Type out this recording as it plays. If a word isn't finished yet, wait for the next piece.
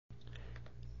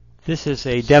This is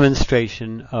a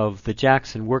demonstration of the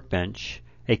Jackson Workbench,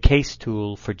 a case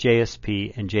tool for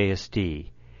JSP and JSD.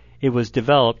 It was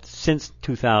developed since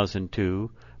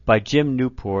 2002 by Jim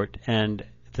Newport and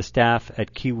the staff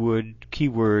at Keyword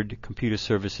Computer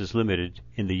Services Limited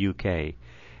in the UK.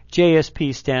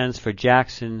 JSP stands for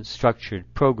Jackson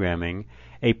Structured Programming,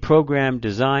 a program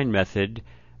design method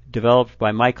developed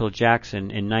by Michael Jackson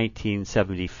in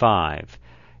 1975.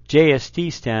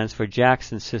 JSD stands for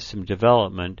Jackson System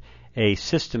Development, a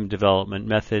system development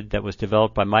method that was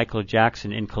developed by Michael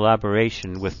Jackson in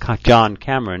collaboration with John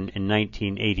Cameron in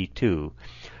 1982.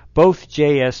 Both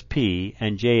JSP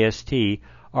and JSD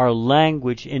are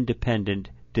language-independent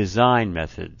design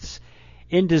methods.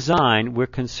 In design, we're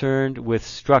concerned with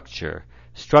structure.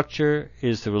 Structure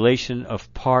is the relation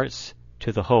of parts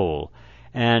to the whole.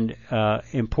 And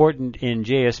important in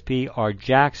JSP are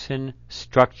Jackson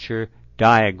structure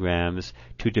diagrams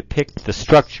to depict the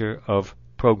structure of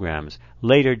programs.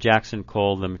 Later, Jackson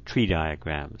called them tree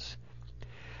diagrams.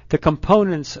 The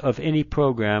components of any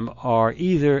program are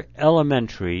either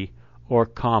elementary or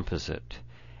composite.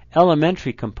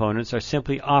 Elementary components are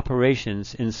simply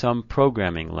operations in some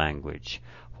programming language,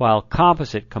 while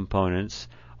composite components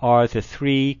are the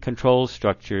three control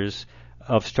structures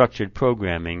of structured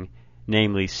programming,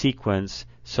 namely sequence,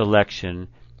 selection,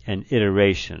 and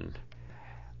iteration.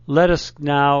 Let us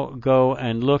now go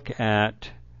and look at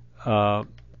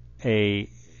a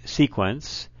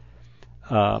sequence.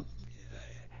 A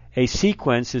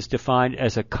sequence is defined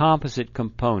as a composite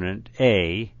component,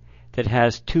 A, that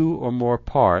has two or more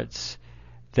parts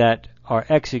that are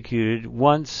executed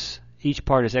once. Each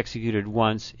part is executed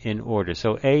once in order.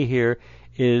 So A here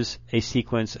is a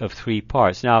sequence of three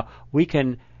parts. Now, we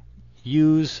can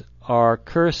use our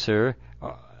cursor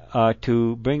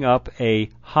to bring up a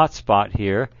hotspot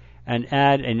here and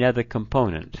add another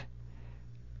component.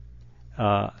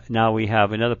 Now we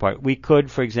have another part. We could,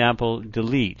 for example,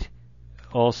 delete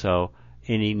also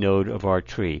any node of our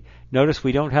tree. Notice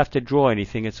we don't have to draw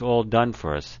anything. It's all done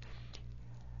for us.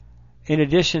 In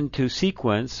addition to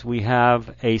sequence, we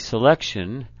have a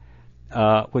selection,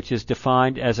 which is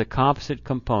defined as a composite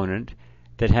component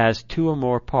that has two or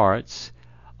more parts,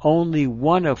 only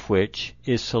one of which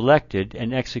is selected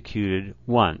and executed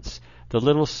once. The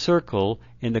little circle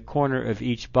in the corner of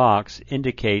each box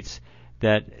indicates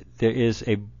that there is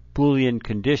a Boolean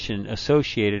condition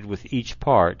associated with each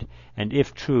part, and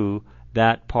if true,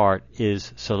 that part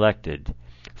is selected.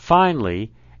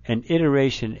 Finally, an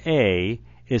iteration A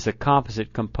is a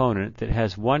composite component that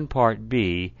has one part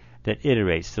B that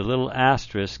iterates. The little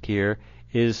asterisk here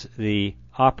is the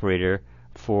operator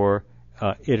for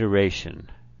iteration.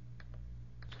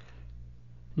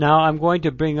 Now I'm going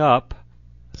to bring up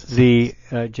the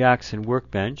Jackson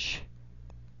Workbench,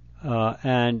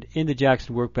 and in the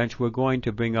Jackson Workbench we're going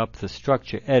to bring up the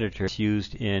structure editor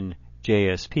used in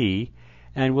JSP,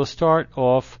 and we'll start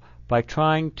off by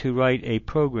trying to write a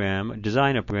program,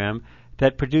 design a program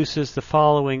that produces the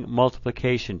following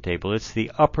multiplication table. It's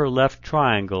the upper left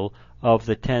triangle of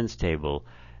the tens table.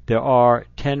 There are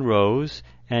 10 rows,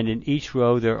 and in each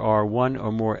row there are one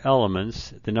or more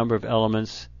elements. The number of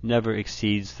elements never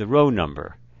exceeds the row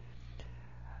number.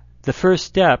 The first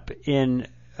step in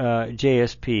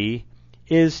JSP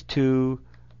is to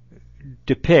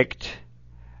depict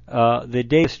the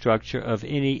data structure of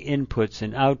any inputs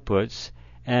and outputs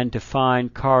and to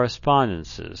find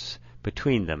correspondences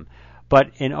between them.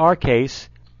 But in our case,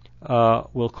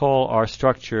 we'll call our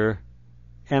structure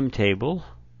mtable,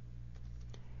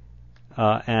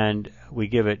 and we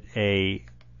give it a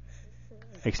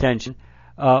extension.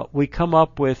 We come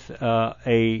up with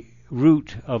a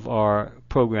root of our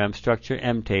program structure,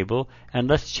 mtable, and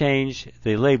let's change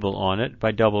the label on it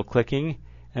by double-clicking,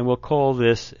 and we'll call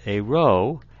this a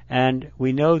row, and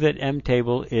we know that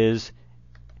mtable is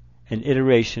an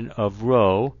iteration of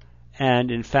row,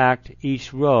 and in fact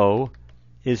each row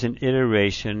is an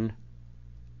iteration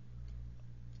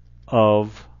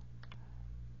of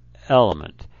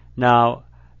element. Now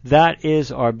that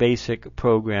is our basic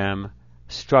program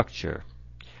structure.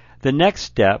 The next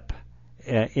step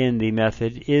in the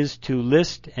method is to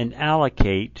list and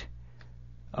allocate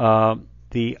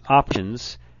the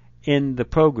options in the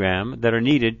program that are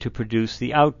needed to produce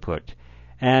the output,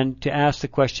 and to ask the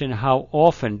question, how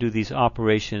often do these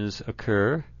operations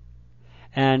occur,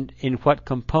 and in what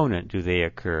component do they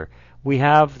occur? We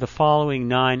have the following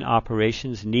 9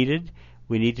 operations needed.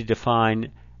 We need to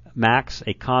define max,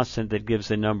 a constant that gives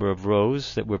the number of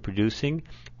rows that we're producing.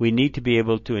 We need to be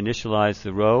able to initialize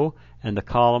the row and the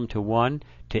column to 1,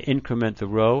 to increment the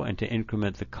row and to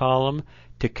increment the column,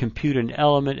 to compute an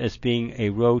element as being a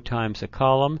row times a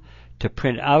column, to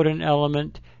print out an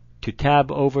element, to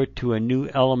tab over to a new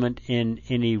element in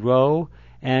any row,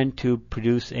 and to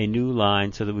produce a new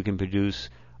line so that we can produce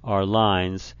our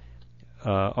lines,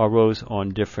 our rows on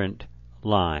different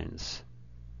lines.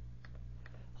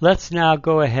 Let's now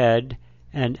go ahead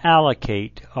and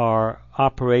allocate our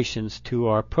operations to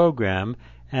our program,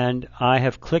 and I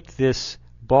have clicked this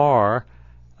bar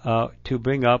to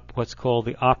bring up what's called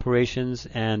the operations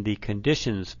and the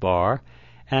conditions bar,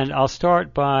 and I'll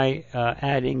start by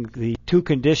adding the two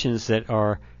conditions that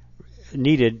are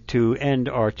needed to end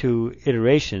our two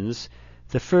iterations.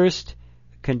 The first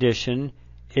condition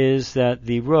is that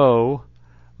the row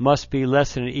must be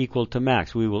less than or equal to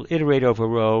max. We will iterate over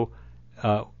row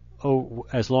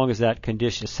as long as that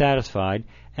condition is satisfied,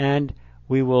 and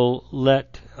we will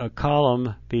let a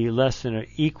column be less than or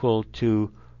equal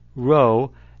to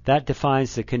row. That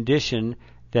defines the condition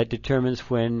that determines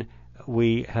when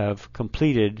we have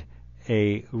completed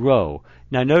a row.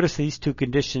 Now notice these two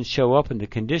conditions show up in the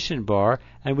condition bar,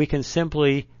 and we can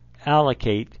simply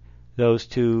allocate those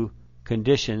two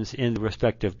conditions in the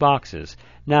respective boxes.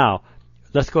 Now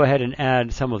let's go ahead and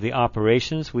add some of the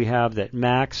operations. We have that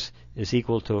max is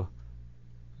equal to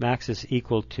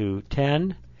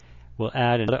 10. We'll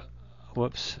add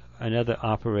another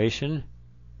operation.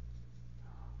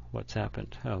 What's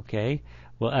happened? Okay.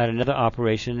 We'll add another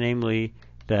operation, namely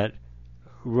that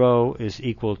row is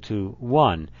equal to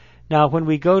 1. Now when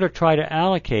we go to try to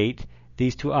allocate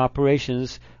these two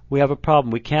operations, we have a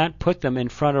problem. We can't put them in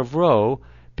front of row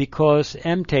because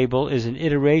mtable is an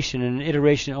iteration, and an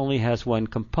iteration only has one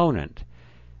component,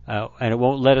 and it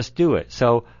won't let us do it.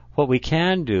 So what we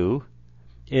can do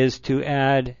is to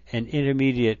add an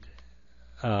intermediate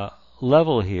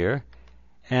level here,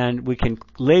 and we can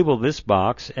label this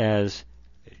box as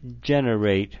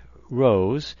generate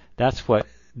rows. That's what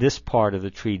this part of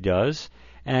the tree does.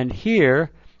 And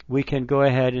here we can go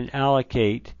ahead and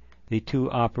allocate the two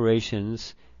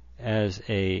operations as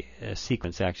a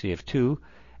sequence actually of two.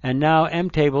 And now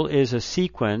mtable is a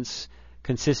sequence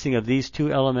consisting of these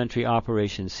two elementary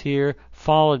operations here,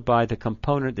 followed by the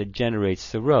component that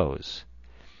generates the rows.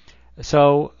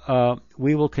 So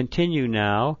we will continue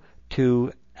now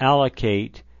to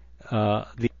allocate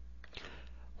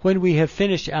when we have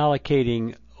finished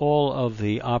allocating all of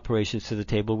the operations to the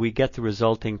table, we get the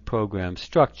resulting program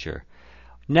structure.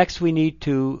 Next, we need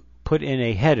to put in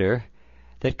a header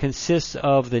that consists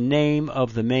of the name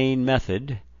of the main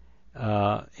method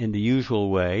in the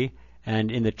usual way,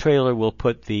 and in the trailer we'll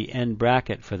put the end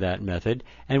bracket for that method,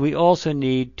 and we also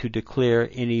need to declare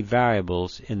any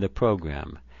variables in the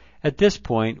program. At this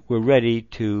point, we're ready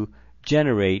to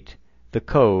generate the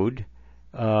code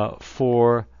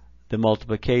for the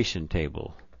multiplication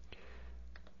table.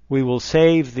 We will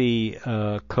save the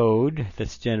code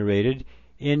that's generated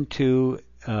into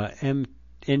the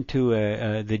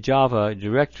Java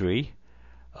directory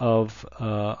of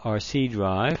our C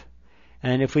drive,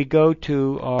 and if we go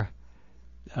to our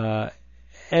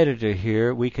editor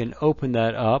here, we can open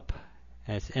that up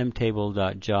as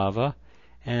mtable.java,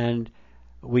 and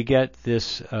we get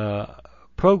this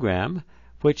program,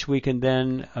 which we can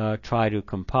then try to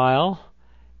compile,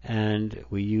 and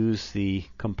we use the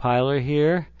compiler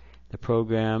here. The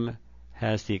program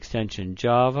has the extension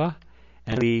Java,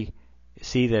 and we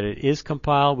see that it is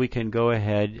compiled. We can go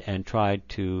ahead and try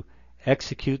to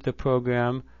execute the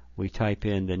program. We type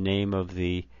in the name of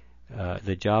the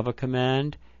Java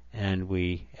command, and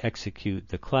we execute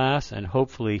the class, and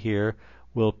hopefully here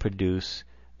we'll produce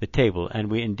the table, and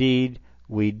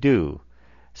we do.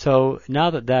 So now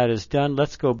that that is done,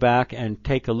 let's go back and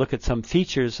take a look at some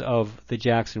features of the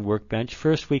Jackson Workbench.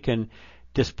 First, we can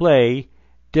display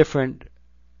different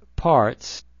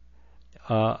parts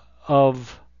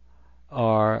of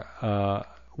our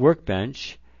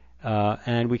workbench,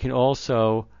 and we can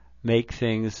also make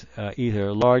things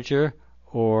either larger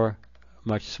or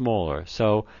much smaller.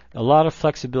 So a lot of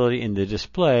flexibility in the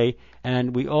display,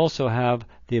 and we also have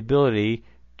the ability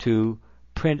to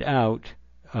print out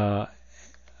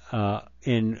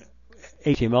in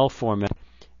HTML format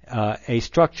a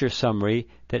structure summary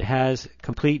that has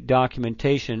complete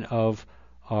documentation of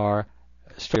our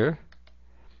structure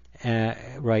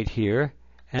right here,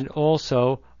 and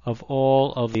also of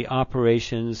all of the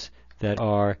operations that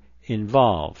are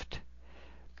involved.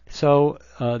 So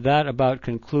that about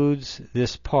concludes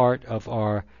this part of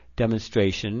our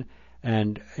demonstration,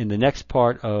 and in the next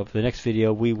part of the next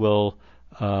video we will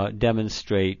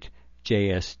demonstrate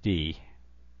JSD.